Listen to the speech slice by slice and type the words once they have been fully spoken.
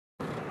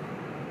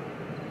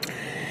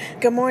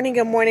Good morning,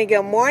 good morning,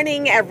 good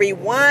morning,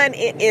 everyone.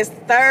 It is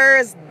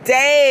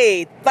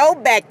Thursday,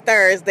 Throwback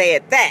Thursday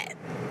at that.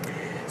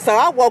 So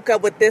I woke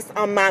up with this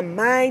on my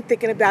mind,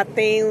 thinking about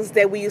things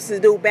that we used to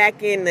do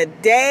back in the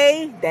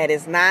day that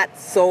is not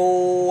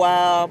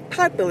so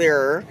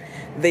popular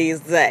these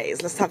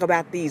days. Let's talk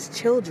about these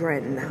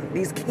children,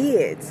 these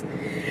kids.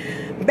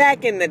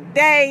 Back in the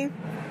day,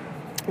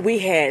 we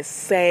had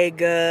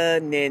Sega,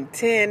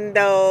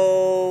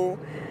 Nintendo.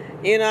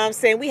 You know what I'm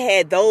saying? We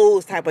had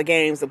those type of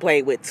games to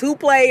play with. 2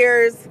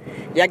 players.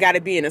 Y'all got to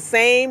be in the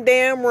same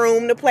damn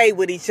room to play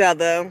with each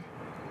other.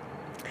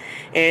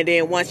 And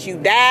then once you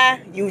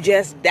die, you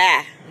just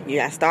die. You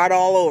got to start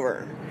all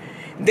over.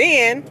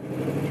 Then,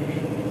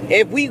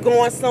 if we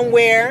going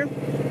somewhere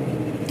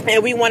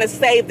and we want to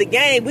save the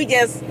game, we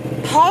just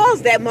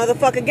pause that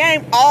motherfucking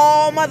game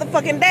all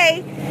motherfucking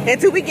day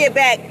until we get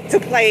back to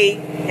play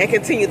and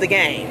continue the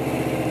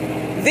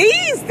game.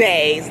 These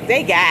days,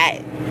 they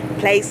got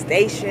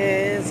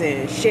PlayStations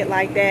and shit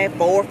like that.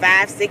 4,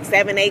 5, 6,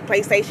 7, 8,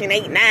 PlayStation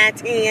 8, 9,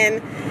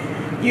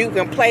 10. You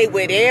can play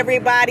with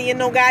everybody in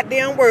the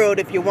goddamn world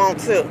if you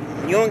want to.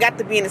 You don't got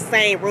to be in the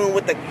same room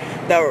with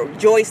the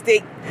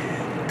joystick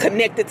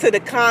connected to the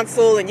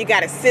console, and you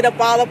got to sit up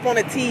all up on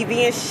the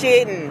TV and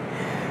shit. And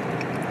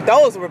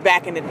those were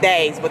back in the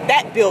days. But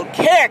that built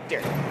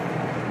character,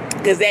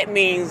 because that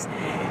means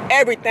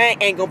everything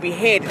ain't gonna be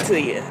handed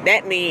to you.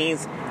 That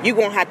means you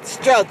gonna have to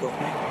struggle.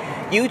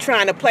 You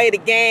trying to play the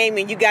game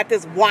and you got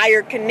this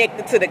wire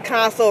connected to the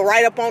console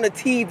right up on the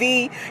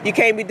TV. You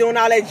can't be doing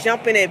all that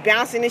jumping and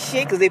bouncing and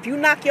shit. Because if you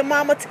knock your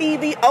mama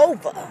TV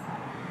over,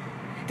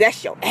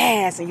 that's your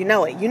ass and you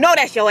know it. You know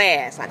that's your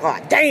ass. Like, oh,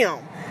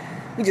 damn.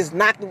 You just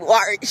knocked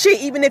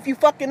shit, even if you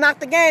fucking knocked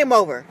the game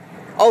over.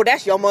 Oh,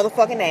 that's your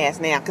motherfucking ass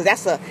now.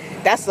 Because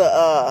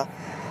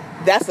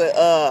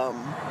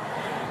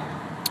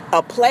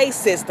a play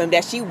system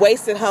that she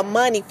wasted her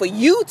money for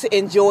you to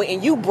enjoy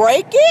and you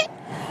break it.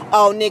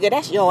 Oh, nigga,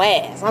 that's your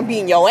ass. I'm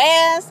beating your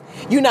ass.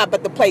 You not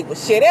about to play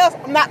with shit else.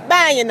 I'm not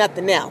buying you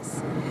nothing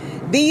else.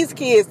 These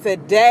kids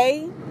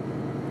today,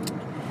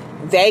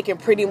 they can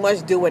pretty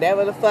much do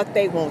whatever the fuck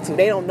they want to.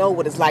 They don't know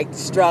what it's like to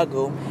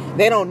struggle.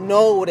 They don't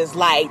know what it's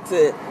like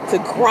to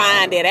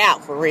grind it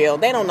out for real.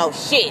 They don't know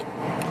shit.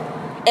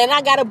 And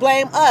I gotta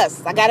blame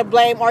us. I gotta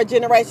blame our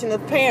generation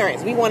of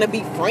parents. We want to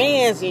be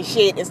friends and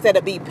shit instead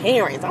of be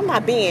parents. I'm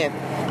not being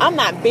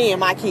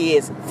my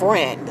kid's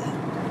friend.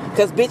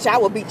 Because, bitch, I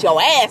will beat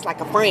your ass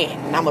like a friend.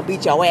 And I'm going to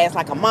beat your ass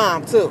like a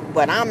mom, too.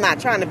 But I'm not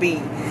trying to be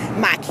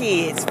my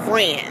kids'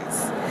 friends.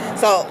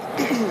 So,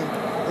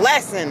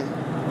 lesson.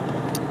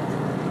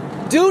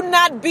 Do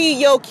not be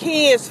your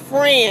kids'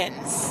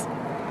 friends.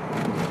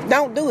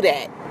 Don't do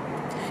that.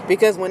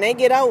 Because when they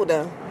get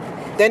older,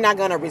 they're not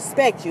going to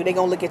respect you. They're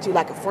going to look at you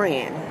like a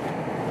friend.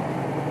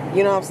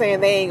 You know what I'm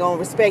saying? They ain't going to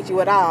respect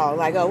you at all.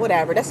 Like, oh,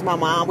 whatever. That's my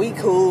mom. We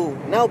cool.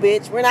 No,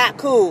 bitch. We're not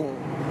cool.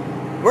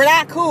 We're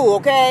not cool,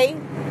 okay?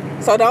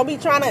 So don't be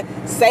trying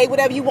to say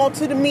whatever you want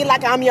to me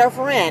like I'm your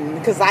friend,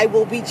 because I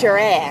will beat your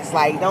ass.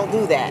 Like, don't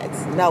do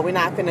that. No, we're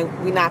not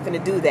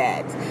finna do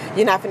that.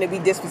 You're not finna be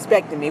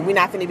disrespecting me. We're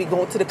not finna be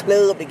going to the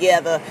club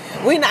together.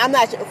 I'm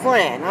not your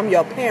friend. I'm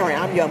your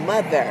parent. I'm your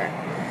mother.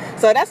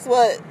 So that's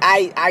what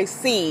I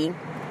see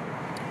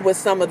with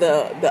some of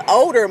the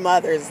older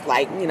mothers,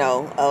 like, you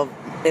know,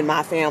 in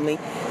my family.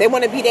 They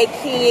want to be their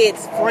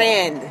kid's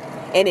friend,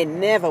 and it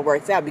never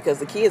works out because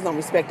the kids don't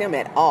respect them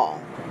at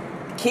all.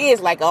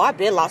 Kids like, oh, I've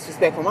been lost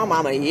respect for my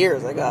mama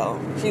years ago.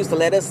 She used to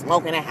let us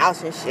smoke in the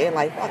house and shit.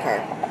 Like, fuck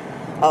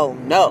her. Oh,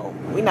 no.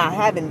 We're not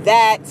having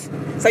that.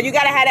 So you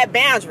got to have that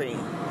boundary.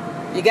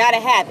 You got to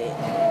have it.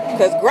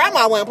 Because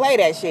grandma wouldn't play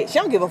that shit. She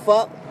don't give a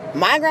fuck.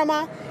 My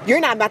grandma, you're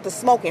not about to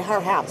smoke in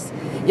her house.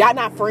 Y'all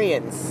not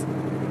friends.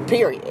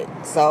 Period.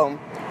 So,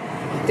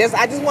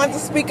 I just wanted to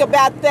speak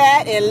about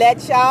that and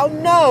let y'all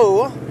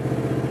know,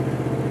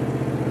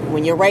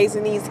 when you're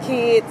raising these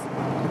kids,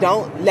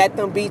 don't let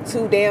them be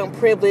too damn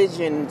privileged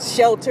and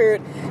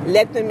sheltered.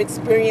 Let them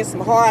experience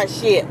some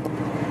hardship.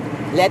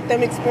 Let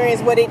them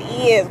experience what it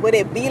is, what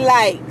it be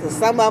like. Because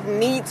some of them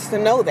needs to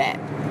know that.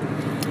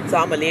 So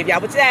I'm going to leave y'all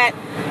with that.